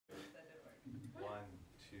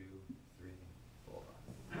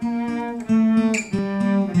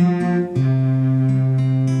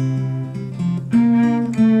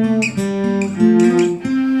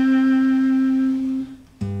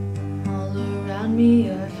Around me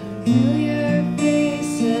are familiar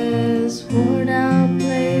faces, worn out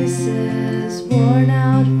places, worn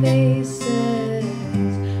out faces,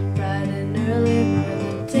 bright and early for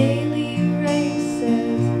the daily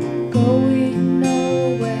races, going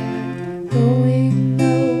nowhere, going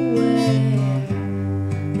nowhere.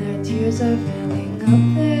 Their tears are filling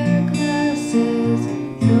up their glasses,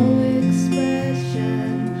 no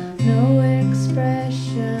expression, no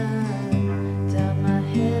expression. Down my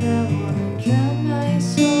head I wanna drown my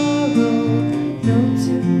sorrow. No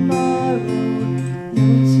tomorrow, no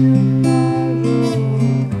tomorrow.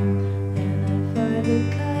 And I find it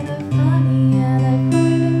kind of funny, and I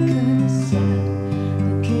find it kind of sad.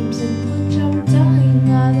 The dreams in which I'm dying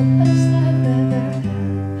are the best I've ever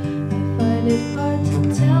had. I find it hard to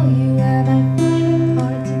tell you, and I find it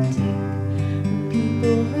hard to take. When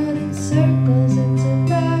people run in circles, it's a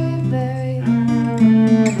very, very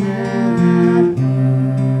sad world.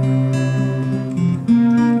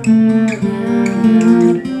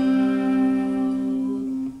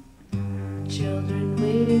 Children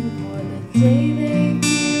waiting for the day they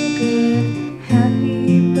feel good. Happy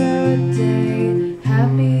birthday,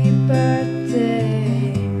 happy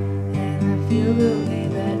birthday. And I feel the way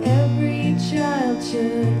that every child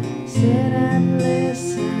should sit and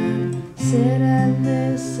listen, sit and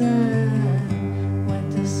listen. Went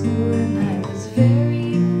to school and I was very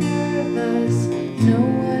nervous. No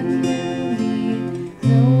one knew me,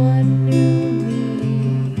 no one knew me.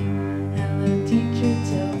 Hello teacher,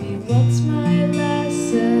 tell me what's my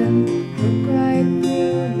lesson. Look right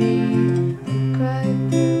through me, look right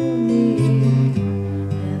through me.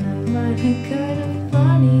 And I find it kind of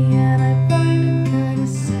funny, and I find it kind of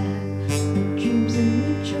sad. The dreams in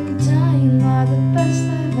which I'm dying are the best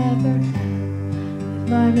I've ever had. I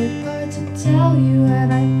find it hard to tell you,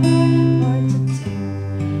 and I find it hard to take.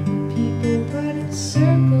 When people run in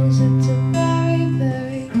circles, it's a very,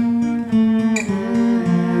 very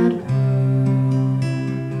sad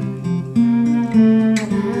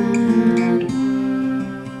world.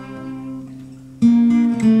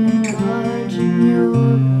 Large in your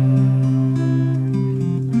world.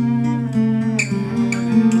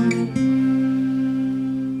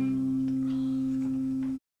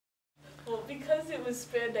 Well, because it was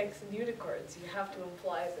spandex and unicorns, you have to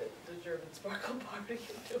imply that the German Sparkle Party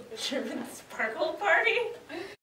can do it. German Sparkle Party?